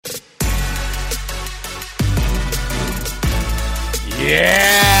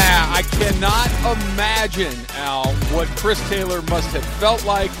Yeah, I cannot imagine, Al, what Chris Taylor must have felt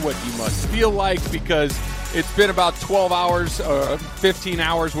like, what he must feel like, because it's been about 12 hours, 15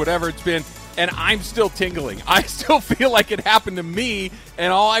 hours, whatever it's been, and I'm still tingling. I still feel like it happened to me,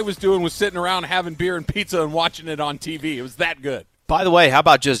 and all I was doing was sitting around having beer and pizza and watching it on TV. It was that good. By the way, how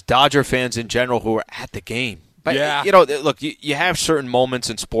about just Dodger fans in general who were at the game? But, yeah. Look, you have certain moments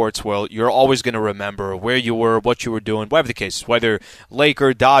in sports where you're always going to remember where you were, what you were doing, whatever the case is, whether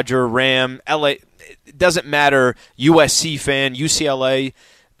Laker, Dodger, Ram, LA, it doesn't matter, USC fan, UCLA.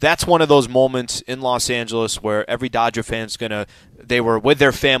 That's one of those moments in Los Angeles where every Dodger fan's they were with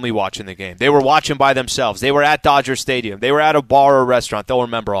their family watching the game. They were watching by themselves. They were at Dodger Stadium. They were at a bar or restaurant. They'll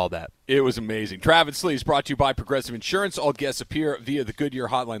remember all that. It was amazing. Travis Slee is brought to you by Progressive Insurance. All guests appear via the Goodyear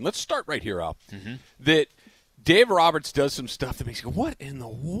hotline. Let's start right here, Al. That Dave Roberts does some stuff that makes you go, what in the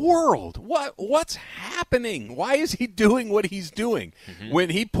world? What's happening? Why is he doing what he's doing?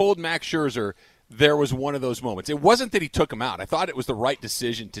 When he pulled Max Scherzer, there was one of those moments. It wasn't that he took him out. I thought it was the right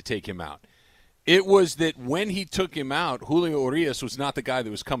decision to take him out. It was that when he took him out, Julio Urias was not the guy that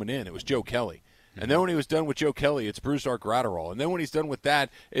was coming in. It was Joe Kelly. And then when he was done with Joe Kelly, it's Brusdar Graterol. And then when he's done with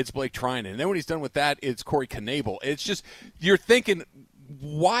that, it's Blake Trinan. And then when he's done with that, it's Corey Knebel. It's just, you're thinking,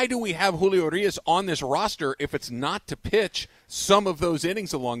 why do we have Julio Urias on this roster if it's not to pitch some of those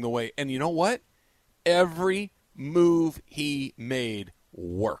innings along the way? And you know what? Every move he made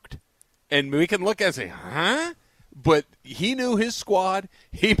worked. And we can look and say, huh? But he knew his squad.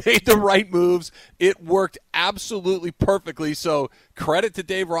 He made the right moves. It worked absolutely perfectly. So credit to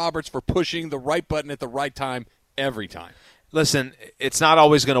Dave Roberts for pushing the right button at the right time every time. Listen, it's not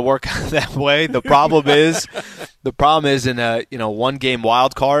always going to work that way. The problem is in a one-game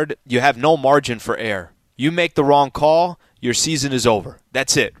wild card, you have no margin for error. You make the wrong call, your season is over.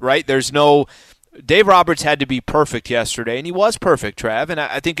 That's it, right? There's no – Dave Roberts had to be perfect yesterday, and he was perfect, Trav. And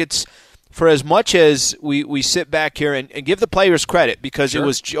I think it's – for as much as we sit back here and give the players credit, because It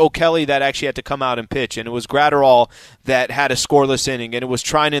was Joe Kelly that actually had to come out and pitch, and it was Graterol that had a scoreless inning, and it was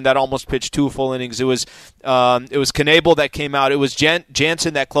Trinan that almost pitched 2 full innings. It was Knebel that came out. It was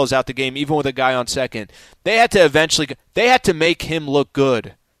Jansen that closed out the game, even with a guy on second. They had to make him look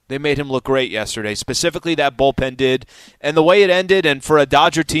good. They made him look great yesterday. Specifically, that bullpen did, and the way it ended. And for a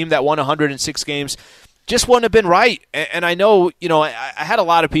Dodger team that won 106 games, just wouldn't have been right. And I know, I had a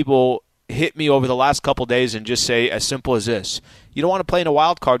lot of people hit me over the last couple days and just say as simple as this: you don't want to play in a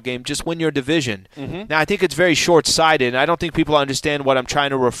wild card game, just win your division. Now, I think it's very short-sighted, and I don't think people understand what I'm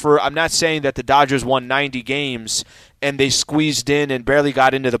trying to refer. I'm not saying that the Dodgers won 90 games and they squeezed in and barely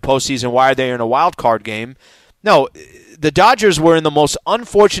got into the postseason. Why are they in a wild card game? No, the Dodgers were in the most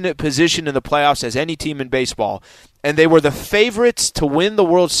unfortunate position in the playoffs as any team in baseball, and they were the favorites to win the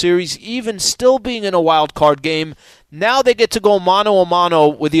World Series, even still being in a wild card game. Now they get to go mano-a-mano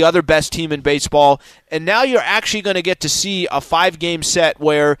with the other best team in baseball, and now you're actually going to get to see a 5-game set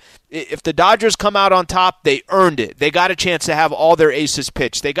where if the Dodgers come out on top, they earned it. They got a chance to have all their aces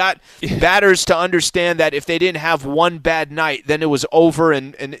pitched. They got batters to understand that if they didn't have one bad night, then it was over,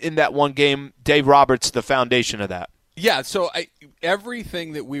 and in that one game, Dave Roberts, the foundation of that. Yeah, so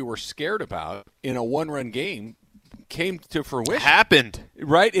everything that we were scared about in a one-run game came to fruition. Happened.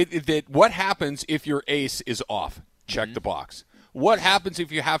 Right? What happens if your ace is off? Check the box. What happens if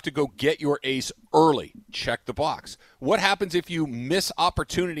you have to go get your ace early? Check the box. What happens if you miss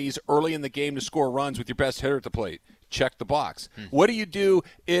opportunities early in the game to score runs with your best hitter at the plate? Check the box. What do you do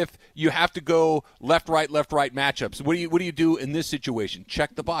if you have to go left-right matchups? What do you do in this situation?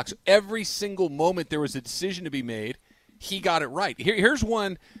 Check the box. Every single moment there was a decision to be made, he got it right. Here's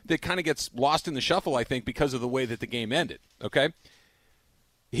one that kind of gets lost in the shuffle, I think, because of the way that the game ended. Okay?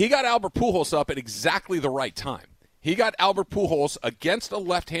 He got Albert Pujols up at exactly the right time. He got Albert Pujols against a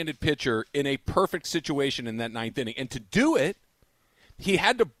left-handed pitcher in a perfect situation in that 9th inning. And to do it, he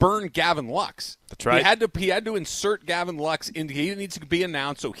had to burn Gavin Lux. That's right. He had to insert Gavin Lux into. He needs to be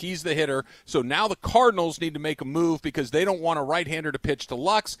announced, so he's the hitter. So now the Cardinals need to make a move because they don't want a right-hander to pitch to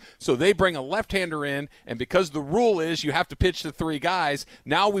Lux, so they bring a left-hander in, and because the rule is you have to pitch to 3 guys,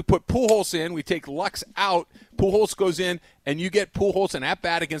 now we put Pujols in, we take Lux out, Pujols goes in, and you get Pujols an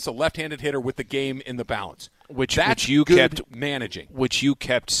at-bat against a left-handed hitter with the game in the balance. Which you kept managing. Which you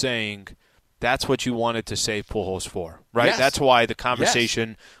kept saying that's what you wanted to save Pujols for, right? Yes. That's why the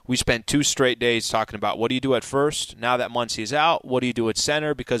conversation, we spent 2 straight days talking about what do you do at first? Now that Muncy's out, what do you do at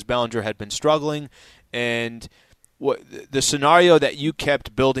center? Because Bellinger had been struggling. And the scenario that you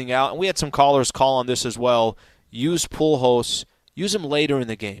kept building out, and we had some callers call on this as well, use Pujols, use him later in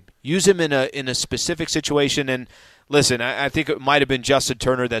the game. Use him in a specific situation. And listen, I think it might have been Justin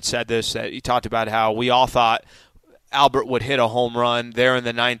Turner that said this, that he talked about how we all thought Albert would hit a home run there in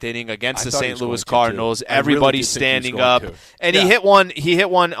the ninth inning against the St. Louis Cardinals. Everybody's standing up, and he hit one. He hit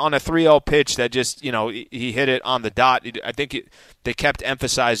one on a 3-0 pitch that just he hit it on the dot. I think they kept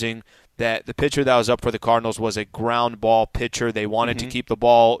emphasizing that the pitcher that was up for the Cardinals was a ground ball pitcher. They wanted to keep the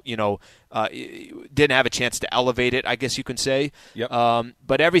ball, didn't have a chance to elevate it, I guess you can say. Yep.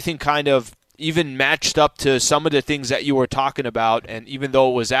 But everything kind of even matched up to some of the things that you were talking about, and even though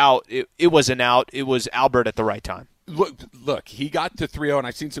it was out, it was an out. It was Albert at the right time. Look, he got to 3-0, and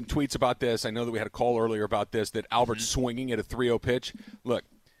I've seen some tweets about this. I know that we had a call earlier about this, that Albert's swinging at a 3-0 pitch. Look,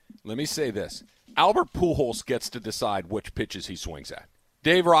 let me say this. Albert Pujols gets to decide which pitches he swings at.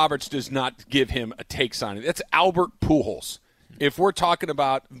 Dave Roberts does not give him a take sign. That's Albert Pujols. If we're talking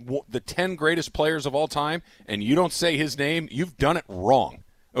about the 10 greatest players of all time and you don't say his name, you've done it wrong.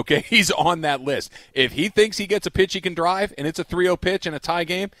 Okay, he's on that list. If he thinks he gets a pitch he can drive and it's a 3-0 pitch in a tie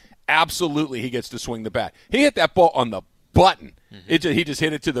game, absolutely he gets to swing the bat. He hit that ball on the button. He just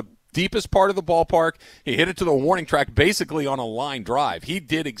hit it to the deepest part of the ballpark. He hit it to the warning track basically on a line drive. He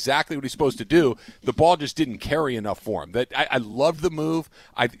did exactly what he's supposed to do. The ball just didn't carry enough for him. I loved the move.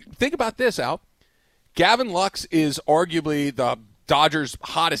 Think about this, Al. Gavin Lux is arguably the Dodgers'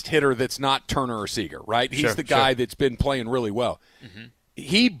 hottest hitter that's not Turner or Seager, right? He's the guy that's been playing really well.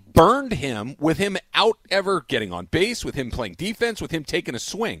 He burned him with him out ever getting on base, with him playing defense, with him taking a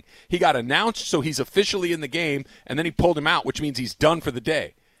swing. He got announced, so he's officially in the game, and then he pulled him out, which means he's done for the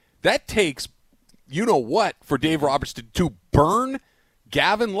day. That takes you-know-what for Dave Roberts to burn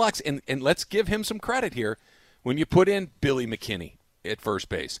Gavin Lux, and let's give him some credit here. When you put in Billy McKinney at first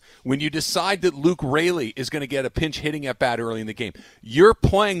base, when you decide that Luke Raley is going to get a pinch hitting at bat early in the game, you're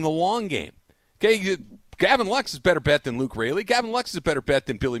playing the long game. Okay, Gavin Lux is a better bet than Luke Raley. Gavin Lux is a better bet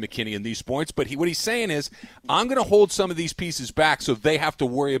than Billy McKinney in these points. But what he's saying is, I'm going to hold some of these pieces back so they have to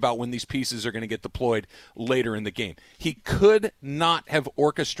worry about when these pieces are going to get deployed later in the game. He could not have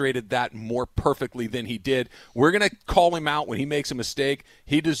orchestrated that more perfectly than he did. We're going to call him out when he makes a mistake.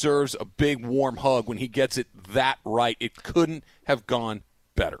 He deserves a big warm hug when he gets it that right. It couldn't have gone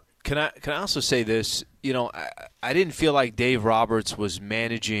better. Can I also say this? I didn't feel like Dave Roberts was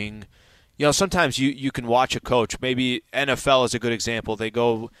managing. Sometimes you can watch a coach. Maybe NFL is a good example. They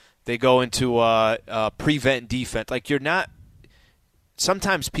go into prevent defense. Like you're not.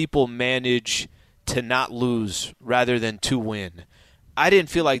 Sometimes people manage to not lose rather than to win. I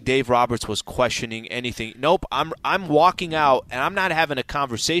didn't feel like Dave Roberts was questioning anything. Nope, I'm walking out and I'm not having a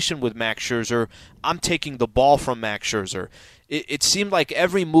conversation with Max Scherzer. I'm taking the ball from Max Scherzer. It seemed like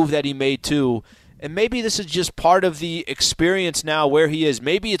every move that he made too. And maybe this is just part of the experience now where he is.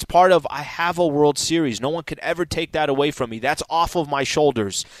 Maybe it's part of, I have a World Series. No one could ever take that away from me. That's off of my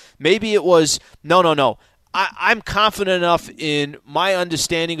shoulders. Maybe it was, no. I'm confident enough in my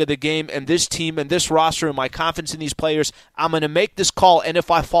understanding of the game and this team and this roster and my confidence in these players. I'm going to make this call, and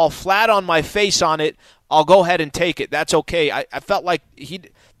if I fall flat on my face on it, I'll go ahead and take it. That's okay. I felt like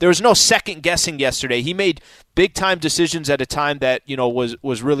there was no second guessing yesterday. He made big time decisions at a time that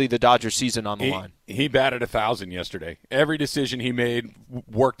was really the Dodgers season on the line. He batted 1,000 yesterday. Every decision he made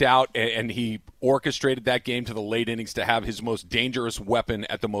worked out, and he orchestrated that game to the late innings to have his most dangerous weapon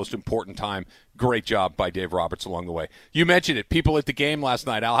at the most important time. Great job by Dave Roberts along the way. You mentioned it. People at the game last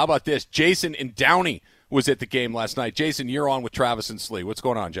night. Al, how about this? Jason in Downey was at the game last night. Jason, you're on with Travis and Slee. What's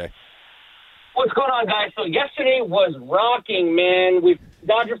going on, Jay? What's going on, guys? So yesterday was rocking, man.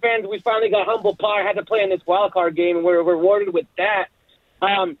 Dodger fans, we finally got humble pie. Had to play in this wild card game, and we were rewarded with that.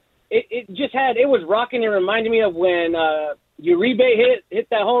 It was rocking. It reminded me of when Uribe hit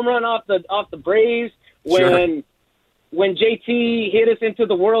that home run off the Braves. When JT hit us into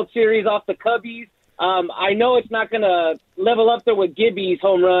the World Series off the Cubbies. I know it's not going to level up there with Gibby's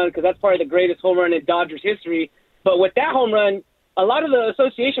home run because that's probably the greatest home run in Dodgers history. But with that home run, a lot of the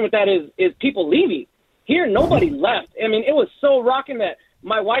association with that is people leaving. Here, nobody left. I mean, it was so rocking that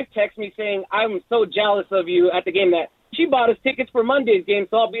my wife texted me saying, I'm so jealous of you at the game that she bought us tickets for Monday's game,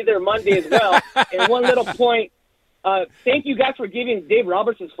 so I'll be there Monday as well. And one little point, thank you guys for giving Dave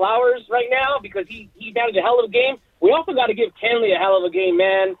Roberts his flowers right now because he had a hell of a game. We also got to give Kenley a hell of a game,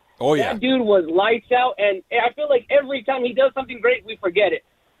 man. Oh, yeah. That dude was lights out, and I feel like every time he does something great, we forget it.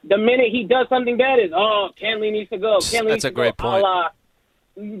 The minute he does something bad is, Kenley needs to go. That's a great point. A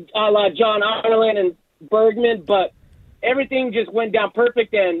la John Ireland and Bergman, but everything just went down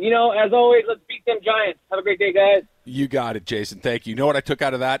perfect. And, as always, let's beat them Giants. Have a great day, guys. You got it, Jason. Thank you. You know what I took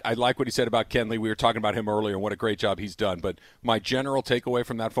out of that? I like what he said about Kenley. We were talking about him earlier and what a great job he's done. But my general takeaway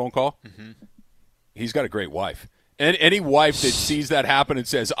from that phone call, he's got a great wife. And any wife that sees that happen and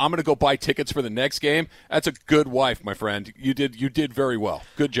says, "I'm going to go buy tickets for the next game," that's a good wife, my friend. You did very well.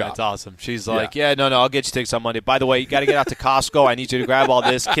 Good job. That's awesome. She's like, no, I'll get you tickets on Monday. By the way, you got to get out to Costco. I need you to grab all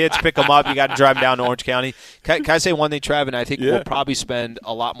this. Kids, pick them up. You got to drive them down to Orange County. Can I say one thing, Trav? And I think we'll probably spend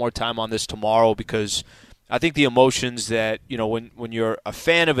a lot more time on this tomorrow because I think the emotions that, when you're a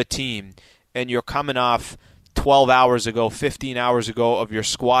fan of a team and you're coming off 12 hours ago, 15 hours ago of your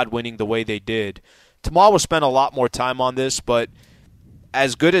squad winning the way they did, tomorrow we'll spend a lot more time on this, but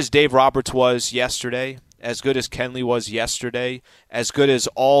as good as Dave Roberts was yesterday, as good as Kenley was yesterday, as good as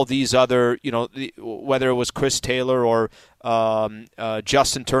all these other, whether it was Chris Taylor or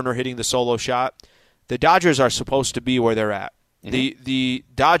Justin Turner hitting the solo shot, the Dodgers are supposed to be where they're at. Mm-hmm. The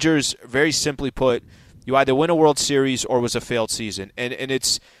Dodgers, very simply put, you either win a World Series or it was a failed season. And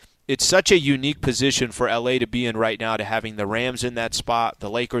it's such a unique position for LA to be in right now, to having the Rams in that spot, the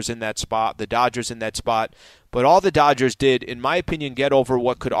Lakers in that spot, the Dodgers in that spot. But all the Dodgers did, in my opinion, get over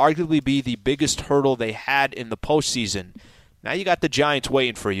what could arguably be the biggest hurdle they had in the postseason. Now you got the Giants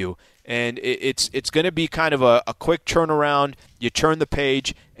waiting for you. And it's going to be kind of a quick turnaround. You turn the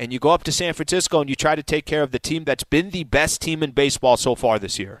page, and you go up to San Francisco, and you try to take care of the team that's been the best team in baseball so far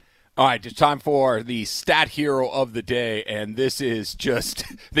this year. All right, it's time for the stat hero of the day, and this is just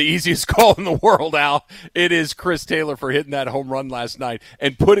the easiest call in the world, Al. It is Chris Taylor for hitting that home run last night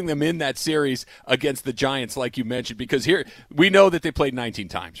and putting them in that series against the Giants, like you mentioned, because here we know that they played 19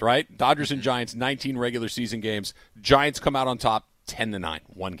 times, right? Dodgers and Giants, 19 regular season games. Giants come out on top 10-9,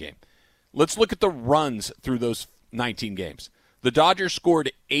 one game. Let's look at the runs through those 19 games. The Dodgers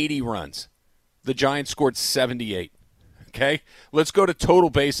scored 80 runs. The Giants scored 78. Okay, let's go to total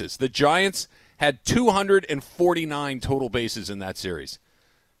bases. The Giants had 249 total bases in that series.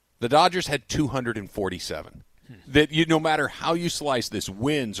 The Dodgers had 247. That no matter how you slice this,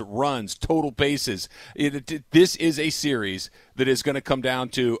 wins, runs, total bases, this is a series that is going to come down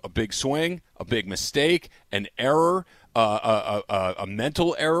to a big swing, a big mistake, an error, a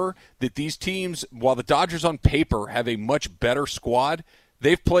mental error. That these teams, while the Dodgers on paper have a much better squad,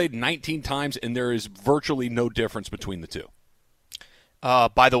 they've played 19 times, and there is virtually no difference between the two.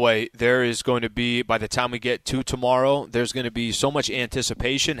 By the way, there is going to be, by the time we get to tomorrow, there's going to be so much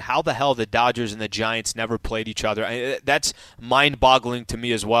anticipation. How the hell the Dodgers and the Giants never played each other? That's mind-boggling to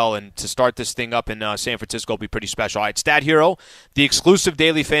me as well, and to start this thing up in San Francisco will be pretty special. All right, Stat Hero, the exclusive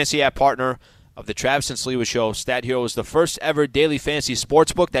daily fantasy app partner of the Travis and Sliwa Show. Stat Hero is the first ever daily fantasy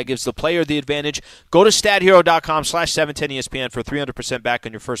sports book that gives the player the advantage. Go to stathero.com/710ESPN for 300% back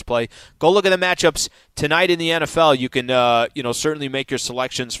on your first play. Go look at the matchups tonight in the NFL. You can certainly make your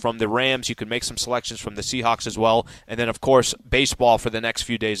selections from the Rams. You can make some selections from the Seahawks as well. And then, of course, baseball for the next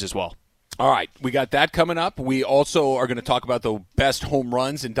few days as well. All right, we got that coming up. We also are going to talk about the best home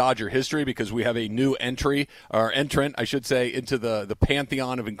runs in Dodger history because we have a new entrant, I should say, into the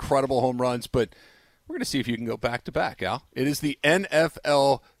pantheon of incredible home runs. But we're going to see if you can go back-to-back, Al. It is the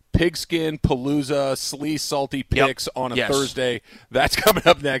NFL Pigskin Palooza Slee Salty Picks on a Thursday. That's coming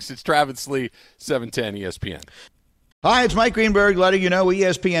up next. It's Travis Slee, 710 ESPN. Hi, it's Mike Greenberg letting you know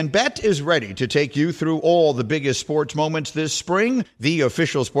ESPN Bet is ready to take you through all the biggest sports moments this spring. The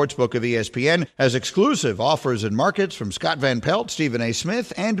official sportsbook of ESPN has exclusive offers and markets from Scott Van Pelt, Stephen A.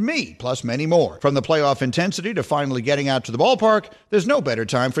 Smith, and me, plus many more. From the playoff intensity to finally getting out to the ballpark, there's no better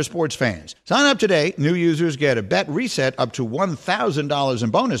time for sports fans. Sign up today. New users get a bet reset up to $1,000 in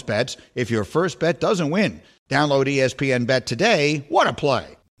bonus bets if your first bet doesn't win. Download ESPN Bet today. What a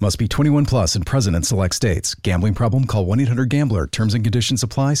play. Must be 21 plus and present in select states. Gambling problem? Call 1-800-GAMBLER. Terms and conditions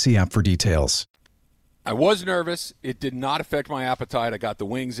apply. See app for details. I was nervous. It did not affect my appetite. I got the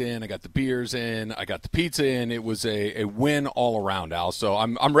wings in. I got the beers in. I got the pizza in. It was a win all around, Al. So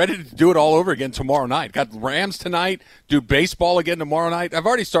I'm ready to do it all over again tomorrow night. Got the Rams tonight. Do baseball again tomorrow night. I've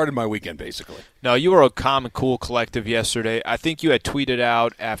already started my weekend, basically. No, you were a calm and cool collective yesterday. I think you had tweeted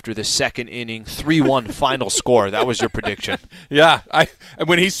out after the second inning, 3-1 final score. That was your prediction. Yeah.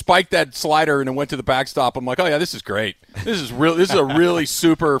 When he spiked that slider and it went to the backstop, I'm like, oh, yeah, this is great. This is a really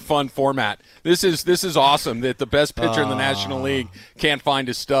super fun format. This is awesome that the best pitcher in the National League can't find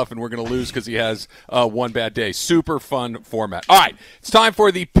his stuff, and we're going to lose because he has one bad day. Super fun format. All right, it's time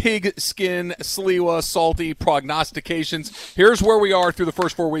for the Pigskin Sliwa Salty prognostications. Here's where we are through the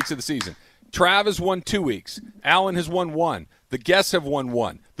first 4 weeks of the season. Trav has won 2 weeks. Alan has won 1. The guests have won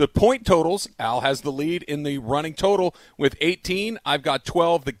 1. The point totals, Al has the lead in the running total with 18. I've got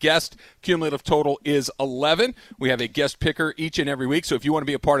 12. The guest cumulative total is 11. We have a guest picker each and every week, so if you want to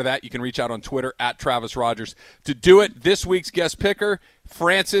be a part of that, you can reach out on Twitter at Travis Rogers to do it. This week's guest picker,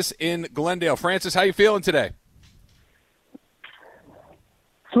 Francis in Glendale. Francis, how you feeling today?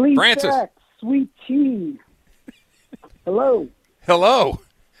 Sweet Francis. Jack, sweet tea. Hello. Hello.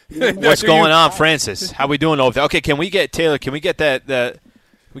 What's going on, Francis? How we doing over there? Okay, can we get Taylor? Can we get the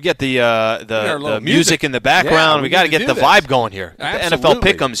music in the background? Yeah, we got to get the vibe going here. Absolutely. The NFL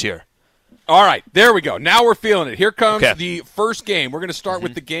Pick'ems here. All right, there we go. Now we're feeling it. Here comes Okay. the first game. We're going to start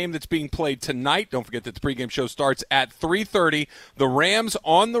with the game that's being played tonight. Don't forget that the pregame show starts at 3:30. The Rams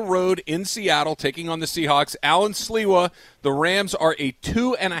on the road in Seattle taking on the Seahawks. Alan Sliwa, the Rams are a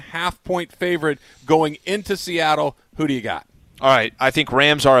 2.5-point favorite going into Seattle. Who do you got? All right, I think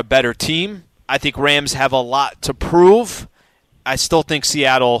Rams are a better team. I think Rams have a lot to prove. I still think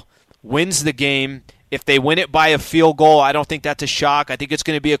Seattle wins the game. If they win it by a field goal, I don't think that's a shock. I think it's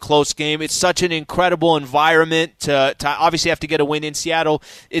going to be a close game. It's such an incredible environment to obviously have to get a win in Seattle.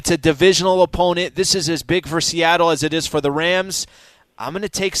 It's a divisional opponent. This is as big for Seattle as it is for the Rams. I'm going to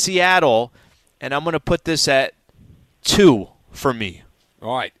take Seattle, and I'm going to put this at 2 for me.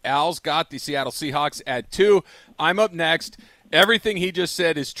 All right, Al's got the Seattle Seahawks at 2. I'm up next. Everything he just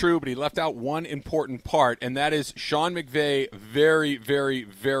said is true, but he left out one important part, and that is Sean McVay very, very,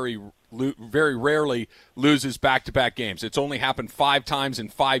 very rarely loses back-to-back games. It's only happened 5 times in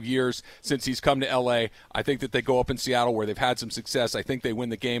 5 years since he's come to L.A. I think that they go up in Seattle where they've had some success. I think they win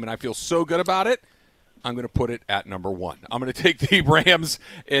the game, and I feel so good about it. I'm going to put it at number 1. I'm going to take the Rams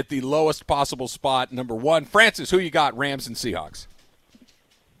at the lowest possible spot, number 1. Francis, who you got, Rams and Seahawks?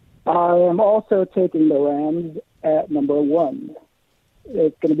 I am also taking the Rams at number 1.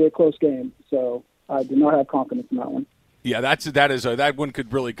 It's going to be a close game, so I do not have confidence in that one. Yeah, that one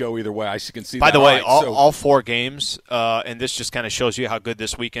could really go either way. I can see. By that. the way, All right, all 4 games, and this just kind of shows you how good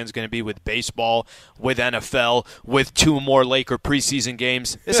this weekend's going to be with baseball, with NFL, with 2 more Laker preseason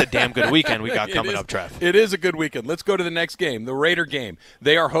games. It's a damn good weekend we got coming up, Trev. It is a good weekend. Let's go to the next game, the Raider game.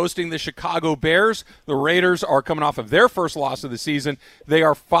 They are hosting the Chicago Bears. The Raiders are coming off of their first loss of the season. They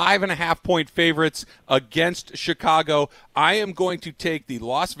are 5.5-point favorites against Chicago. I am going to take the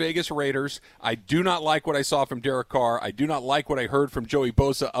Las Vegas Raiders. I do not like what I saw from Derek Carr. I do not like what I heard from Joey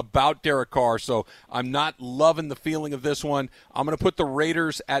Bosa about Derek Carr, so I'm not loving the feeling of this one. I'm going to put the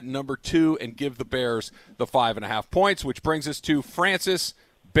Raiders at number 2 and give the Bears the 5.5 points, which brings us to Francis.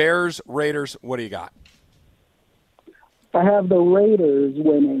 Bears, Raiders, what do you got? I have the Raiders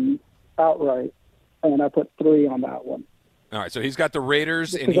winning outright, and I put 3 on that one. All right, so he's got the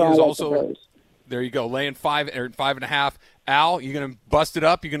Raiders, and Because he I is like also the Bears. there. You go, laying 5.5. Al, you going to bust it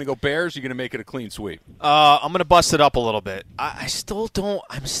up? You going to go Bears? You going to make it a clean sweep? I'm going to bust it up a little bit. I'm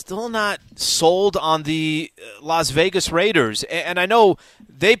still not sold on the Las Vegas Raiders. And I know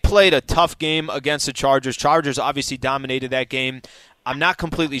they played a tough game against the Chargers. Chargers obviously dominated that game. I'm not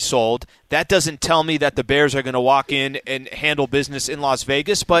completely sold. That doesn't tell me that the Bears are going to walk in and handle business in Las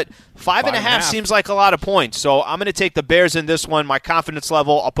Vegas, but 5.5 seems like a lot of points. So I'm going to take the Bears in this one. My confidence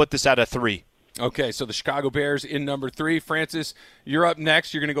level, I'll put this at a 3. Okay, so the Chicago Bears in number 3. Francis, you're up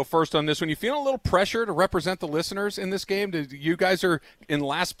next. You're going to go first on this one. You feeling a little pressure to represent the listeners in this game? You guys are in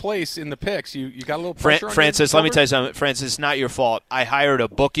last place in the picks. You got a little pressure on Francis, you? let me tell you something. Francis, it's not your fault. I hired a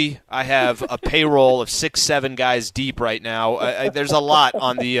bookie. I have a payroll of 6-7 guys deep right now. There's a lot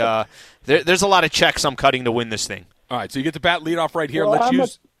on the there's a lot of checks I'm cutting to win this thing. All right, so you get the bat lead off right here. Well,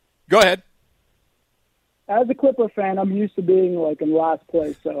 Go ahead. As a Clipper fan, I'm used to being like in last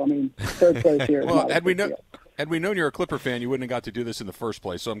place, so I mean, third place here. Well, had we known you're a Clipper fan, you wouldn't have got to do this in the first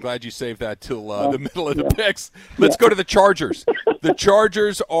place. So I'm glad you saved that till the middle of the picks. Let's go to the Chargers. The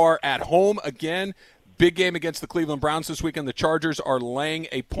Chargers are at home again. Big game against the Cleveland Browns this weekend. The Chargers are laying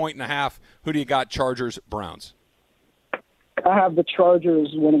 1.5. Who do you got? Chargers, Browns. I have the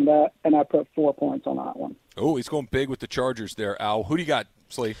Chargers winning that, and I put 4 points on that one. Oh, he's going big with the Chargers there, Al. Who do you got,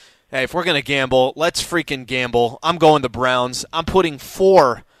 Slee? Hey, if we're going to gamble, let's freaking gamble. I'm going the Browns. I'm putting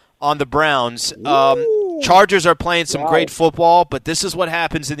 4 on the Browns. Chargers are playing some great football, but this is what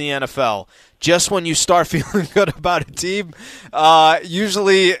happens in the NFL. Just when you start feeling good about a team,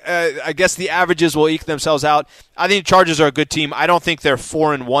 usually I guess the averages will eke themselves out. I think Chargers are a good team. I don't think they're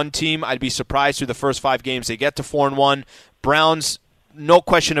 4-1 team. I'd be surprised through the first 5 games they get to 4-1. Browns, no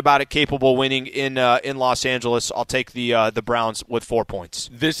question about it, capable winning in Los Angeles. I'll take the Browns with 4 points.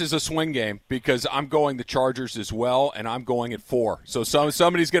 This is a swing game because I'm going the Chargers as well, and I'm going at 4. So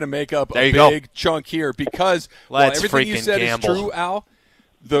somebody's going to make up a big chunk here because everything you said is true, Al.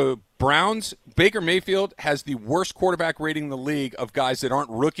 The Browns, Baker Mayfield has the worst quarterback rating in the league of guys that aren't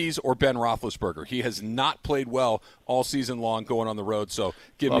rookies or Ben Roethlisberger. He has not played well all season long going on the road. So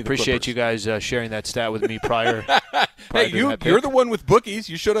give me the appreciate Clippers. you guys sharing that stat with me prior. Hey, you're the one with bookies.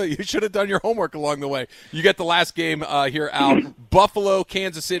 You should have done your homework along the way. You get the last game here, Al. Buffalo,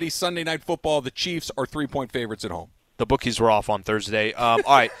 Kansas City, Sunday Night Football. The Chiefs are 3-point favorites at home. The bookies were off on Thursday. All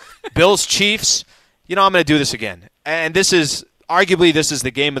right, Bills, Chiefs. You know, I'm going to do this again. And this is arguably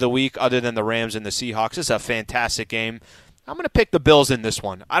the game of the week other than the Rams and the Seahawks. It's a fantastic game. I'm going to pick the Bills in this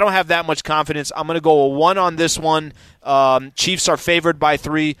one. I don't have that much confidence. I'm going to go a 1 on this one. Chiefs are favored by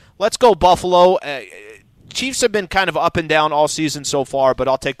 3. Let's go Buffalo. Chiefs have been kind of up and down all season so far, but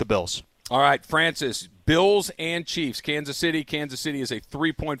I'll take the Bills. All right, Francis, Bills and Chiefs. Kansas City. Kansas City is a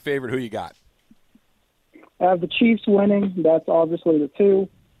 3-point favorite. Who you got? I have the Chiefs winning. That's obviously the 2.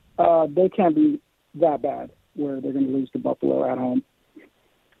 They can't be that bad where they're going to lose to Buffalo at home.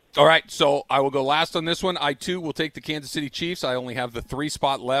 All right, so I will go last on this one. I, too, will take the Kansas City Chiefs. I only have the 3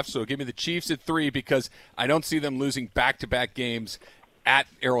 spot left, so give me the Chiefs at 3 because I don't see them losing back-to-back games at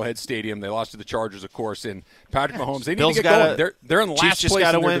Arrowhead Stadium. They lost to the Chargers, of course, and Patrick Mahomes, they need to get going. They're in last place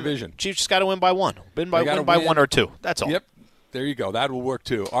in their division. Chiefs just got to win by 1. Win by 1 or 2. That's all. Yep. There you go. That will work,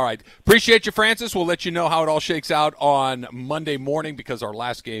 too. All right. Appreciate you, Francis. We'll let you know how it all shakes out on Monday morning because our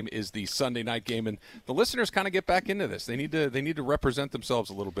last game is the Sunday night game, and the listeners kind of get back into this. They need to represent themselves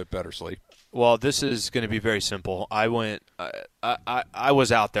a little bit better, Slee. Well, this is going to be very simple. I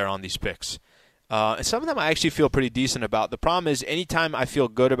was out there on these picks. And some of them I actually feel pretty decent about. The problem is anytime I feel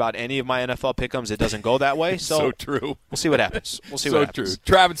good about any of my NFL pick'ems, it doesn't go that way. So true. We'll see what happens. So true.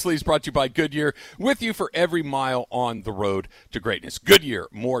 Travis Lee is brought to you by Goodyear, with you for every mile on the road to greatness. Goodyear,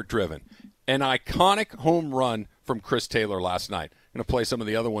 more driven. An iconic home run from Chris Taylor last night. I'm going to play some of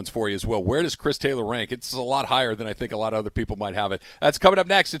the other ones for you as well. Where does Chris Taylor rank? It's a lot higher than I think a lot of other people might have it. That's coming up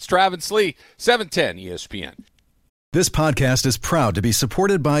next. It's Travis Lee, 710 ESPN. This podcast is proud to be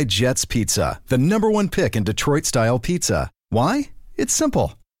supported by Jets Pizza, the #1 pick in Detroit-style pizza. Why? It's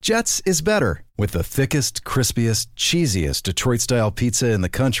simple. Jets is better. With the thickest, crispiest, cheesiest Detroit-style pizza in the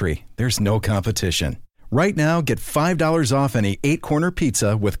country, there's no competition. Right now, get $5 off any 8-corner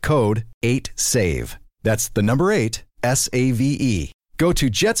pizza with code 8SAVE. That's the number 8, S-A-V-E. Go to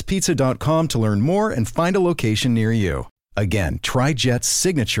jetspizza.com to learn more and find a location near you. Again, try Jet's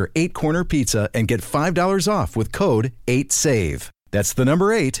signature 8-corner pizza and get $5 off with code 8SAVE. That's the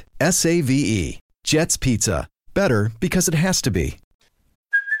number 8, S-A-V-E. Jet's Pizza. Better because it has to be.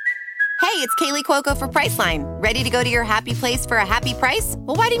 Hey, it's Kaylee Cuoco for Priceline. Ready to go to your happy place for a happy price?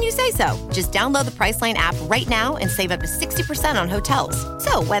 Well, why didn't you say so? Just download the Priceline app right now and save up to 60% on hotels.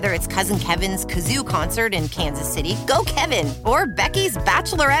 So whether it's Cousin Kevin's Kazoo Concert in Kansas City, go Kevin, or Becky's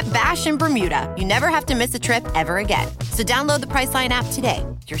Bachelorette Bash in Bermuda, you never have to miss a trip ever again. So download the Priceline app today.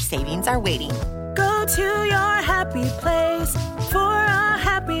 Your savings are waiting. Go to your happy place for a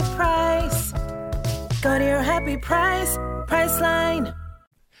happy price. Go to your happy price, Priceline.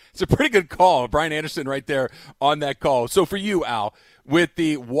 It's a pretty good call. Brian Anderson right there on that call. So for you, Al, with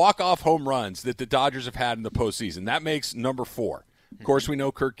the walk-off home runs that the Dodgers have had in the postseason, that makes number 4. Of course, we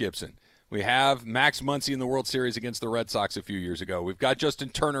know Kirk Gibson. We have Max Muncy in the World Series against the Red Sox a few years ago. We've got Justin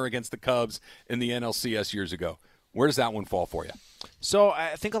Turner against the Cubs in the NLCS years ago. Where does that one fall for you? So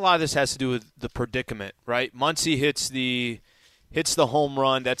I think a lot of this has to do with the predicament, right? Muncy hits the home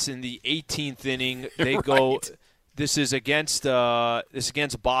run. That's in the 18th inning. They Right. go. This is against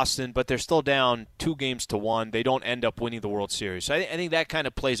Boston, but they're still down 2-1. They don't end up winning the World Series. So I think that kind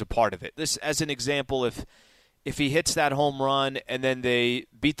of plays a part of it. This, as an example, if he hits that home run and then they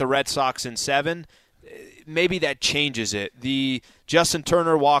beat the Red Sox in 7, maybe that changes it. The Justin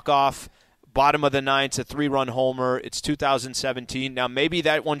Turner walk-off, bottom of the 9th, a 3-run homer. It's 2017. Now maybe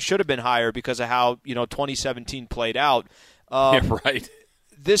that one should have been higher because of how 2017 played out. Yeah, right.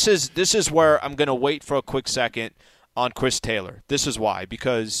 This is where I'm going to wait for a quick second on Chris Taylor. This is why.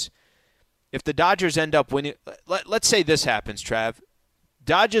 Because if the Dodgers end up winning, let's say this happens, Trav.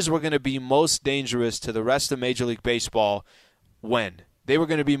 Dodgers were going to be most dangerous to the rest of Major League Baseball when? They were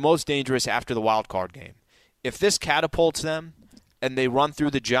going to be most dangerous after the wild card game. If this catapults them and they run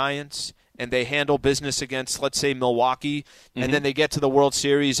through the Giants and they handle business against, let's say, Milwaukee, and then they get to the World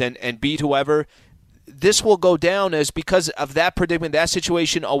Series and beat whoever, this will go down as, because of that predicament, that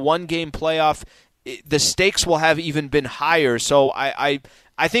situation, a 1-game playoff, the stakes will have even been higher. So I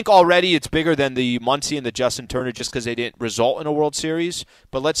think already it's bigger than the Muncy and the Justin Turner just because they didn't result in a World Series.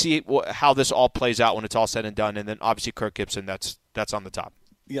 But let's see how this all plays out when it's all said and done. And then obviously Kirk Gibson, that's on the top.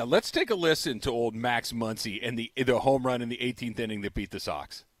 Yeah, let's take a listen to old Max Muncy and the home run in the 18th inning that beat the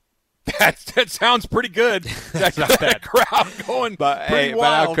Sox. That sounds pretty good. That crowd going pretty wild.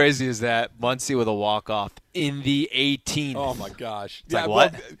 But how crazy is that? Muncy with a walk-off in the 18th. Oh, my gosh. It's like,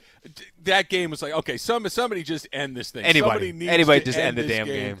 what? Well, that game was like, okay, somebody just end this thing. Anybody Somebody just end the damn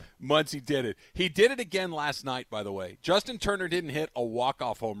game. Muncy did it. He did it again last night, by the way. Justin Turner didn't hit a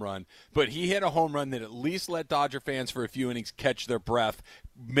walk-off home run, but he hit a home run that at least let Dodger fans for a few innings catch their breath,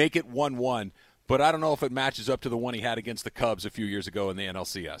 make it 1-1. But I don't know if it matches up to the one he had against the Cubs a few years ago in the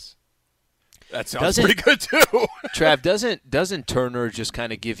NLCS. That sounds pretty good too. Trav, doesn't Turner just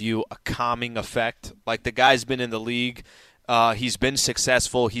kind of give you a calming effect? Like, the guy's been in the league. He's been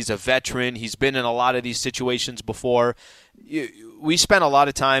successful. He's a veteran. He's been in a lot of these situations before. We spent a lot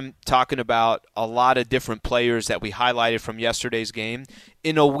of time talking about a lot of different players that we highlighted from yesterday's game.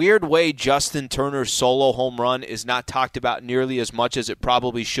 In a weird way, Justin Turner's solo home run is not talked about nearly as much as it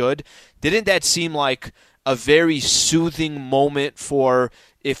probably should. Didn't that seem like a very soothing moment for,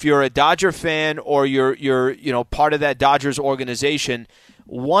 if you're a Dodger fan or you're part of that Dodgers organization,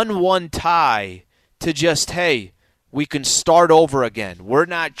 1-1 tie to just, hey, we can start over again. We're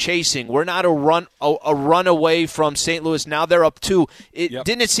not chasing. We're not a run away from St. Louis. Now they're up 2.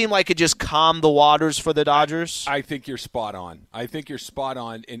 Didn't it seem like it just calmed the waters for the Dodgers? I think you're spot on.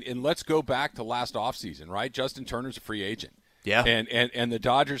 And let's go back to last offseason, right? Justin Turner's a free agent. Yeah. And the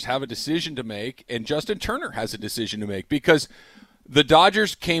Dodgers have a decision to make, and Justin Turner has a decision to make, because the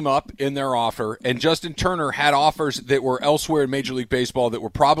Dodgers came up in their offer, and Justin Turner had offers that were elsewhere in Major League Baseball that were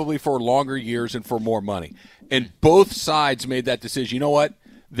probably for longer years and for more money. And both sides made that decision. You know what?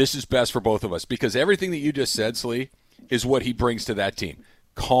 This is best for both of us, because everything that you just said, Slee, is what he brings to that team.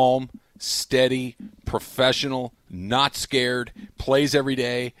 Calm, steady, professional, not scared, plays every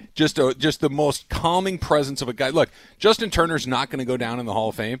day, just the most calming presence of a guy. Look, Justin Turner's not going to go down in the Hall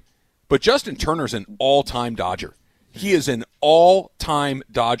of Fame, but Justin Turner's an all-time Dodger. He is an all-time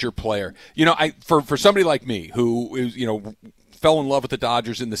Dodger player. For somebody like me who is, fell in love with the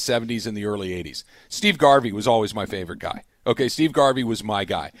Dodgers in the 70s and the early 80s, Steve Garvey was always my favorite guy. Okay, Steve Garvey was my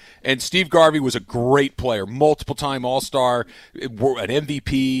guy. And Steve Garvey was a great player, multiple-time All-Star, an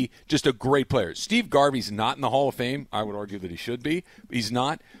MVP, just a great player. Steve Garvey's not in the Hall of Fame. I would argue that he should be. He's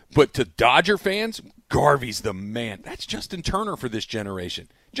not. But to Dodger fans, Garvey's the man. That's Justin Turner for this generation.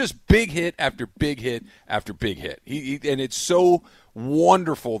 Just big hit after big hit after big hit. And it's so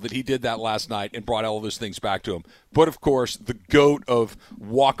wonderful that he did that last night and brought all those things back to him. But, of course, the GOAT of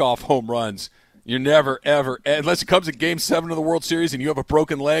walk-off home runs, you're never, ever, unless it comes in Game 7 of the World Series and you have a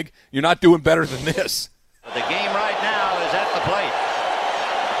broken leg, you're not doing better than this. The game right now is at the plate.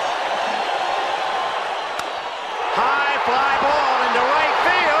 High fly ball into right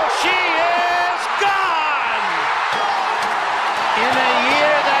field. She is gone! In a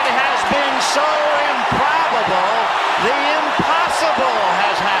year that has been so improbable, the impossible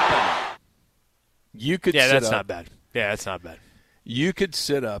has happened. You could that's not bad. Yeah, that's not bad. You could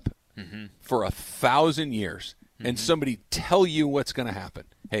sit up for 1,000 years and somebody tell you what's going to happen.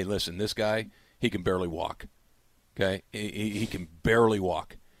 Hey, listen, this guy, he can barely walk. Okay? He can barely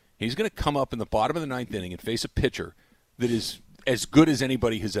walk. He's going to come up in the bottom of the 9th inning and face a pitcher that is as good as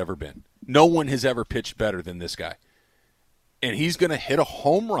anybody has ever been. No one has ever pitched better than this guy. And he's going to hit a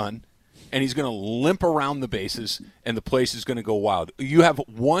home run, and he's going to limp around the bases, and the place is going to go wild. You have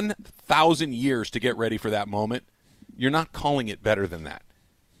 1,000 years to get ready for that moment. You're not calling it better than that.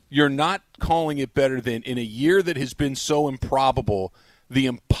 You're not calling it better than, in a year that has been so improbable, the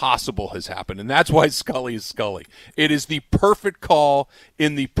impossible has happened. And that's why Scully is Scully. It is the perfect call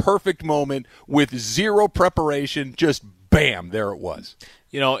in the perfect moment with zero preparation. Just bam, there it was.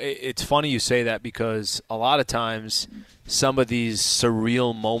 It's funny you say that, because a lot of times some of these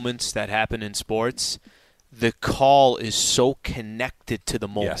surreal moments that happen in sports, the call is so connected to the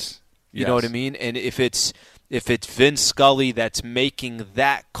moment. Yes. You know what I mean? And if it's Vince Scully that's making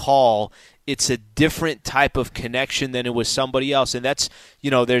that call, it's a different type of connection than it was somebody else. And that's,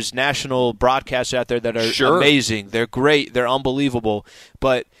 there's national broadcasters out there that are amazing. They're great. They're unbelievable.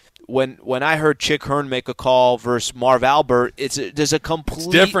 But when I heard Chick Hearn make a call versus Marv Albert, there's a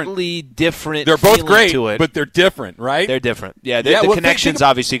completely different They're both feeling great, to it. but they're different, right? They're different. Yeah, the connection's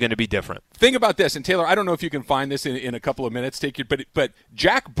obviously going to be different. Think about this, and Taylor, I don't know if you can find this in a couple of minutes. But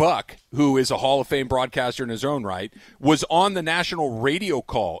Jack Buck, who is a Hall of Fame broadcaster in his own right, was on the national radio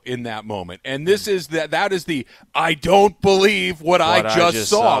call in that moment, and this is that is the I don't believe what I just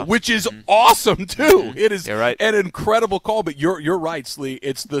saw, which is awesome too. It is an incredible call. But you're right, Slee.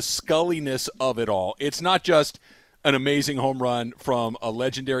 It's the Sculliness of it all. It's not just an amazing home run from a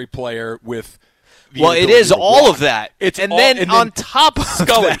legendary player with. Well, it is all of that. And then on top of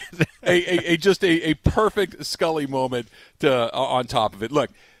Scully, that. just a perfect Scully moment on top of it. Look,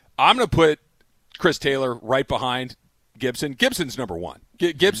 I'm going to put Chris Taylor right behind Gibson. Gibson's number one.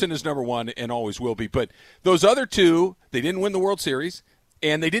 Gibson is number one and always will be. But those other two, they didn't win the World Series,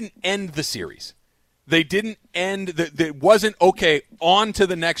 and they didn't end the series. They didn't end. It wasn't, okay, on to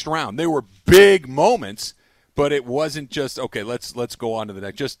the next round. They were big moments. But it wasn't just, okay, let's go on to the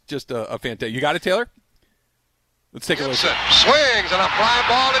next. Just a fantastic. You got it, Taylor? Let's take a listen. Swings and a fly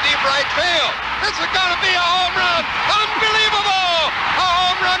ball to deep right field. This is going to be a home run. Unbelievable! A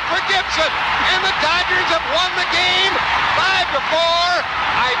home run for Gibson. And the Dodgers have won the game 5-4.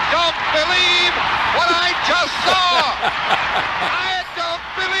 I don't believe what I just saw. I don't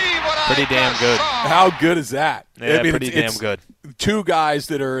believe what Pretty I damn just good. saw. How good is that? Yeah, I mean, pretty damn good. Two guys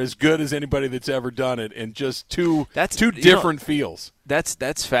that are as good as anybody that's ever done it, and just two you different feels.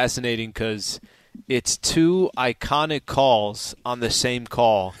 That's fascinating because it's two iconic calls on the same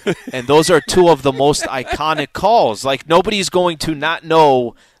call, and those are two of the most iconic calls. Like, nobody's going to not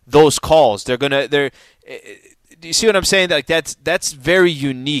know those calls. Do you see what I'm saying? Like, that's very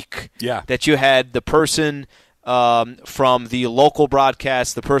unique. Yeah. That you had the person from the local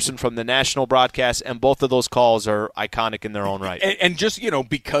broadcast, the person from the national broadcast, and both of those calls are iconic in their own right. And just,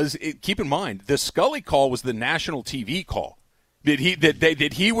 because keep in mind, the Scully call was the national TV call. That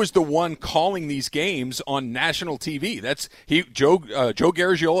he was the one calling these games on national TV. That's Joe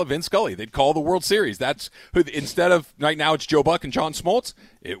Garagiola, Vince Scully. They'd call the World Series. That's who, instead of right now it's Joe Buck and John Smoltz.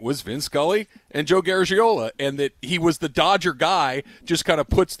 It was Vince Scully and Joe Garagiola, and that he was the Dodger guy. Just kind of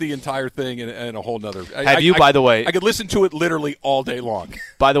puts the entire thing in a whole nother. By the way, I could listen to it literally all day long.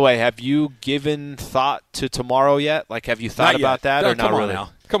 By the way, have you given thought to tomorrow yet? Like, have you thought about that or not really?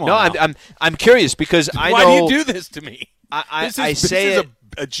 Come on. No, I'm curious because I know. Why do you do this to me? This is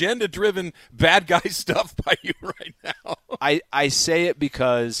agenda-driven bad guy stuff by you right now. I say it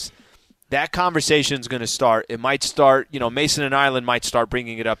because that conversation is going to start. It might start, Mason and Ireland might start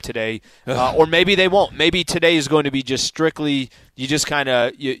bringing it up today, or maybe they won't. Maybe today is going to be just strictly you just kind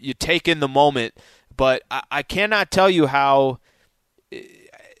of you take in the moment. But I cannot tell you how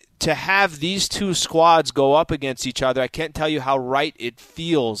to have these two squads go up against each other. I can't tell you how right it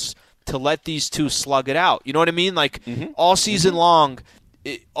feels to let these two slug it out. You know what I mean? Like, all season long,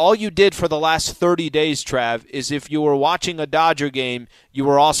 all you did for the last 30 days, Trav, is if you were watching a Dodger game, you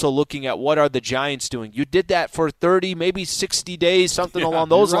were also looking at what are the Giants doing. You did that for 30, maybe 60 days, something along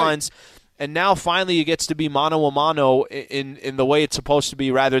those lines. And now finally it gets to be mano a mano in the way it's supposed to be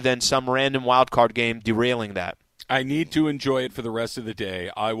rather than some random wild card game derailing that. I need to enjoy it for the rest of the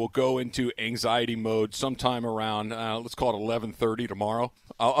day. I will go into anxiety mode sometime around, let's call it 11:30 tomorrow.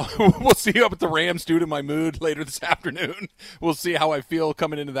 We'll see up at the Rams due to my mood later this afternoon. We'll see how I feel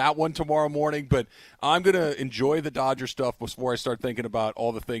coming into that one tomorrow morning. But I'm going to enjoy the Dodger stuff before I start thinking about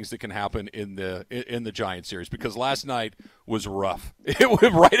all the things that can happen in the Giants series, because last night was rough. It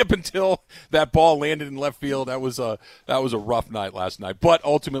went right up until that ball landed in left field. That was a rough night last night, but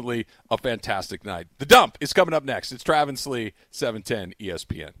ultimately a fantastic night. The Dump is coming up next. It's Travis Lee, 710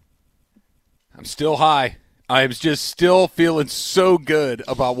 ESPN. I'm still high. I'm just still feeling so good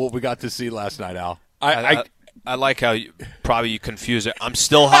about what we got to see last night, Al. I like how you confuse it. I'm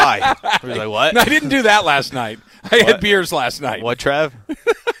still high. You're like, what? No, I didn't do that last night. I had beers last night. What, Trav?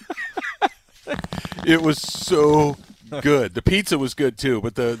 It was so good. The pizza was good too,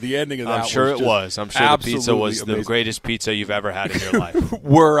 but the ending of that I'm sure was it was. I'm sure the pizza was amazing. The greatest pizza you've ever had in your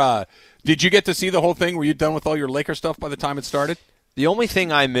life. Did you get to see the whole thing? Were you done with all your Laker stuff by the time it started? The only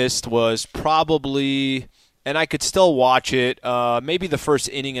thing I missed was probably, and I could still watch it, maybe the first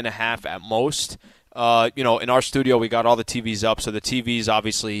inning and a half at most. In our studio we got all the TVs up, so the TV's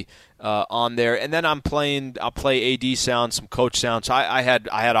obviously on there. And then I'll play AD sound, some coach sound. So I had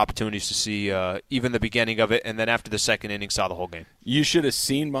opportunities to see even the beginning of it, and then after the second inning saw the whole game. You should have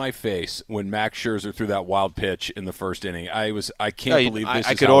seen my face when Max Scherzer threw that wild pitch in the first inning. I can't believe this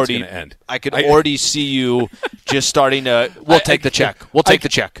is how it's going to end. I could already see you just starting to, we'll take the check. We'll take the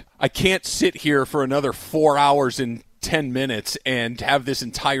check. I can't sit here for another 4 hours and 10 minutes and have this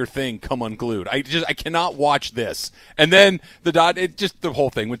entire thing come unglued. I cannot watch this. And then the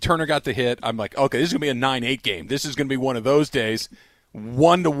whole thing. When Turner got the hit, I'm like, okay, this is going to be a 9-8 game. This is going to be one of those days.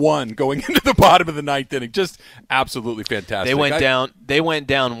 1-1 going into the bottom of the ninth inning. Just absolutely fantastic. They went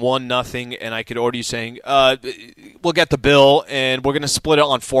down 1-0, and I could already saying, we'll get the bill, and we're going to split it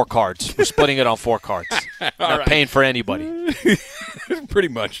on 4 cards. We're splitting it on 4 cards. Not paying for anybody. Pretty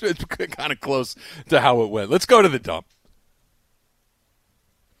much. It's kind of close to how it went. Let's go to the Dump.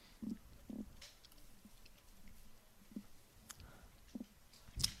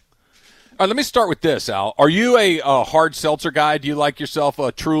 All right, let me start with this, Al. Are you a hard seltzer guy? Do you like yourself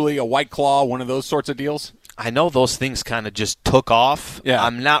truly a White Claw, one of those sorts of deals? I know those things kind of just took off. Yeah.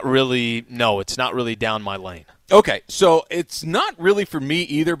 I'm not really – no, it's not really down my lane. Okay, so it's not really for me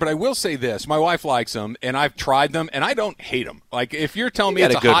either, but I will say this. My wife likes them, and I've tried them, and I don't hate them. Like, if you're telling me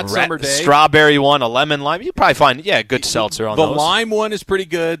it's a hot summer day. Strawberry one, a lemon lime, you probably find, good seltzer on those. The lime one is pretty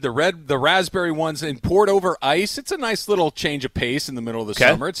good. The raspberry ones, and poured over ice, it's a nice little change of pace in the middle of the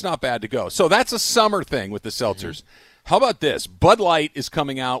summer. It's not bad to go. So that's a summer thing with the seltzers. How about this? Bud Light is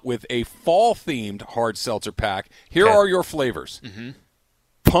coming out with a fall-themed hard seltzer pack. Here are your flavors.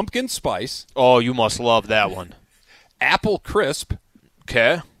 Pumpkin spice. Oh, you must love that one. Apple crisp.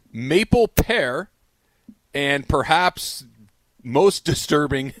 Okay. Maple pear. And perhaps most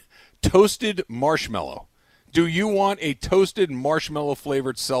disturbing, toasted marshmallow. Do you want a toasted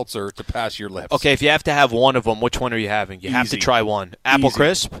marshmallow-flavored seltzer to pass your lips? Okay, if you have to have one of them, which one are you having? You have to try one. Apple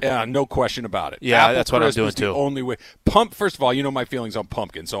crisp? Yeah, no question about it. Yeah, Apple that's what I'm doing is too. The only way. First of all, you know my feelings on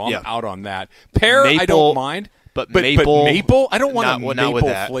pumpkin, so I'm out on that. Pear, I don't mind. But maple, I don't want not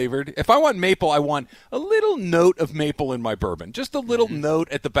maple flavored. If I want maple, I want a little note of maple in my bourbon. Just a little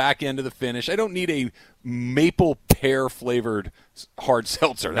note at the back end of the finish. I don't need a maple pear flavored hard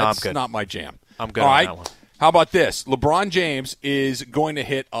seltzer. That's not my jam. I'm good on that one. How about this? LeBron James is going to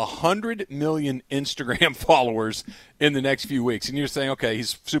hit 100 million Instagram followers in the next few weeks. And you're saying, okay,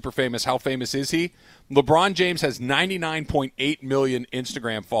 he's super famous. How famous is he? LeBron James has 99.8 million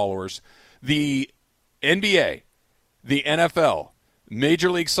Instagram followers. The NBA, the NFL,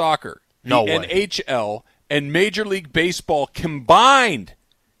 Major League Soccer, the NHL, and Major League Baseball combined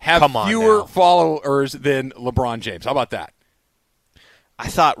have fewer followers than LeBron James. How about that? I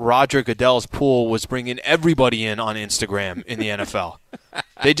thought Roger Goodell's pool was bringing everybody in on Instagram in the NFL.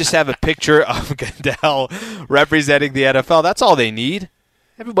 They just have a picture of Goodell representing the NFL. That's all they need.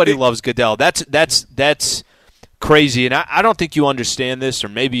 Everybody loves Goodell. That's crazy, and I don't think you understand this, or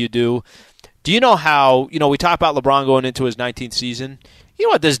maybe you do. Do you know how, we talk about LeBron going into his 19th season? You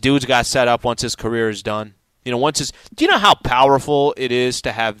know what this dude's got set up once his career is done? Do you know how powerful it is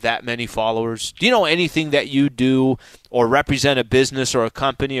to have that many followers? Do you know anything that you do or represent a business or a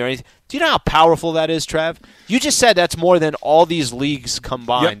company or anything? Do you know how powerful that is, Trav? You just said that's more than all these leagues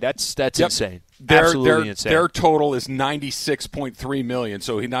combined. Yep. That's insane. Absolutely insane. Their total is 96.3 million.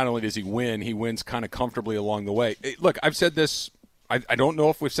 So not only does he win, he wins kind of comfortably along the way. Look, I've said this. I don't know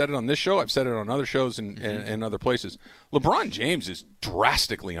if we've said it on this show. I've said it on other shows and other places. LeBron James is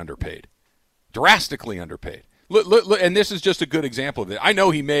drastically underpaid. Drastically underpaid. Look, and this is just a good example of it. I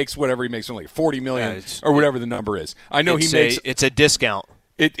know he makes whatever he makes, only $40 million or whatever the number is. I know it's a discount.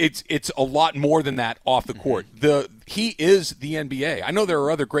 It's a lot more than that off the court. He is the NBA. I know there are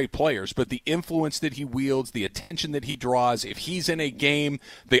other great players, but the influence that he wields, the attention that he draws, if he's in a game,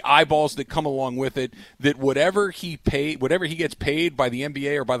 the eyeballs that come along with it, that whatever he gets paid by the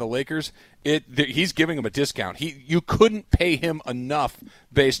NBA or by the Lakers, he's giving him a discount. You couldn't pay him enough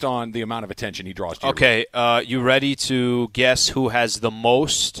based on the amount of attention he draws to you. Okay, you ready to guess who has the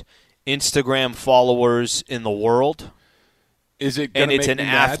most Instagram followers in the world? Is it? And it's an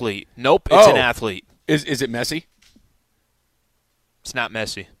athlete. Nope, it's an athlete. Is it Messi? It's not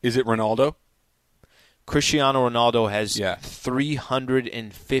Messi. Is it Ronaldo? Cristiano Ronaldo has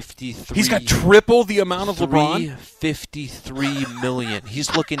 353. He's got triple the amount of LeBron. 353 million.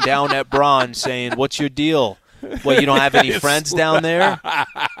 He's looking down at Bron saying, "What's your deal? What, you don't have any friends down there?"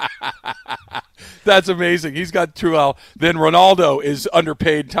 That's amazing. He's got true. Then Ronaldo is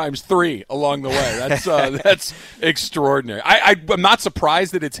underpaid times 3 along the way. That's extraordinary. I'm not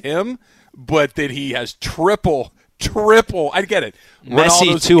surprised that it's him, but that he has triple. I get it.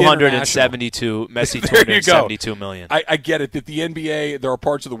 Messi 272. Messi 272 million. I get it that the NBA. There are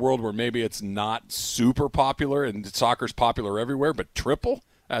parts of the world where maybe it's not super popular, and soccer's popular everywhere. But triple.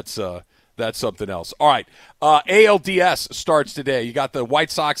 That's something else. All right. ALDS starts today. You got the White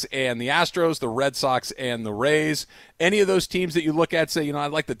Sox and the Astros, the Red Sox and the Rays. Any of those teams that you look at say,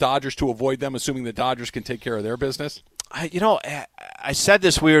 I'd like the Dodgers to avoid them, assuming the Dodgers can take care of their business? I said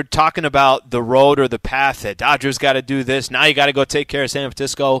this. We were talking about the road or the path that Dodgers got to do this. Now you got to go take care of San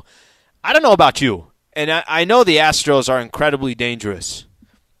Francisco. I don't know about you, and I know the Astros are incredibly dangerous.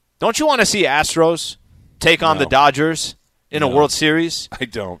 Don't you want to see Astros take on the Dodgers in a World Series? I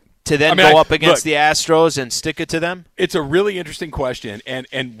don't. To then go up against the Astros and stick it to them? It's a really interesting question,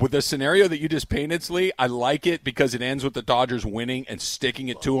 and with the scenario that you just painted, Slee, I like it because it ends with the Dodgers winning and sticking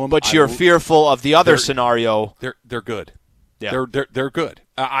it to them. But you're fearful of the other scenario. They're good. Yeah. They're good.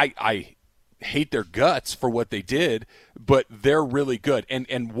 I hate their guts for what they did, but they're really good.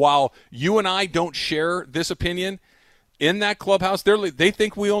 And while you and I don't share this opinion, in that clubhouse, they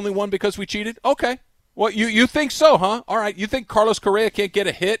think we only won because we cheated? Okay. Well, you think so, huh? All right. You think Carlos Correa can't get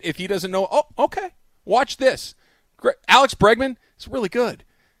a hit if he doesn't know? Oh, okay. Watch this. Alex Bregman is really good.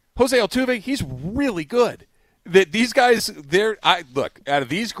 Jose Altuve, he's really good. that these guys, look, out of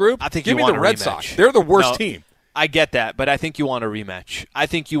these group, I think give you me want the a Red rematch. Sox. They're the worst No, team. I get that, but I think you want a rematch. I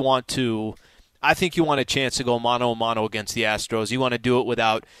think you want a chance to go mano a mano against the Astros. You want to do it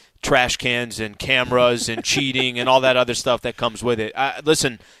without trash cans and cameras and cheating and all that other stuff that comes with it.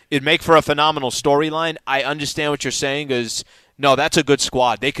 Listen, it'd make for a phenomenal storyline. I understand what you're saying is, no, that's a good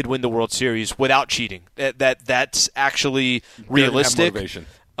squad. They could win the World Series without cheating. That's actually realistic. Motivation.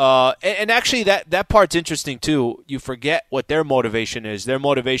 And actually, that part's interesting, too. You forget what their motivation is. Their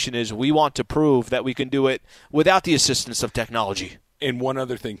motivation is we want to prove that we can do it without the assistance of technology. And one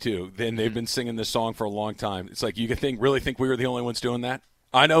other thing, too. Then they've been singing this song for a long time. It's like, you could really think we were the only ones doing that?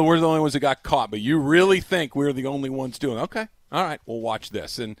 I know we're the only ones that got caught, but you really think we're the only ones doing it? Okay. All right. We'll watch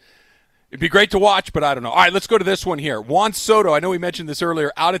this. And it'd be great to watch, but I don't know. All right, let's go to this one here. Juan Soto, I know we mentioned this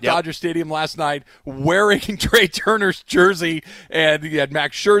earlier, out at Dodger Stadium last night wearing Trey Turner's jersey, and he had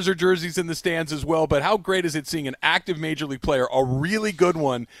Max Scherzer jerseys in the stands as well. But how great is it seeing an active Major League player, a really good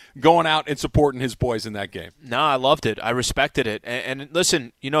one, going out and supporting his boys in that game? No, I loved it. I respected it. And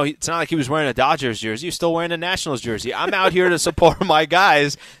listen, it's not like he was wearing a Dodgers jersey. He was still wearing a Nationals jersey. I'm out here to support my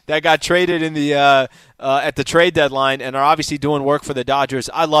guys that got traded in the at the trade deadline and are obviously doing work for the Dodgers.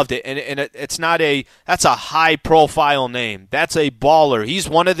 I loved it. And it's not that's a high-profile name. That's a baller. He's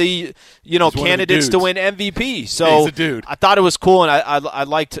one of the candidates to win MVP. So he's a dude. I thought it was cool, and I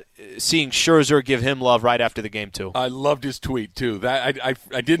liked seeing Scherzer give him love right after the game, too. I loved his tweet, too. That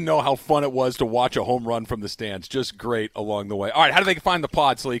I didn't know how fun it was to watch a home run from the stands. Just great along the way. All right, how do they find the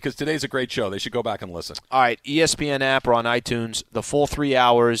pod, Slee? Because today's a great show. They should go back and listen. All right, ESPN app or on iTunes, the full 3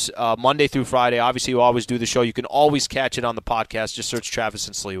 hours, Monday through Friday. Obviously, you always do the show. You can always catch it on the podcast. Just search Travis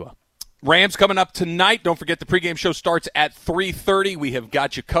and Sliwa. Rams coming up tonight. Don't forget the pregame show starts at 3:30. We have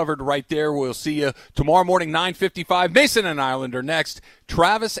got you covered right there. We'll see you tomorrow morning, 9:55. Mason and Islander next.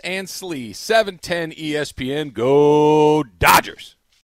 Travis and Slee, 710 ESPN. Go Dodgers.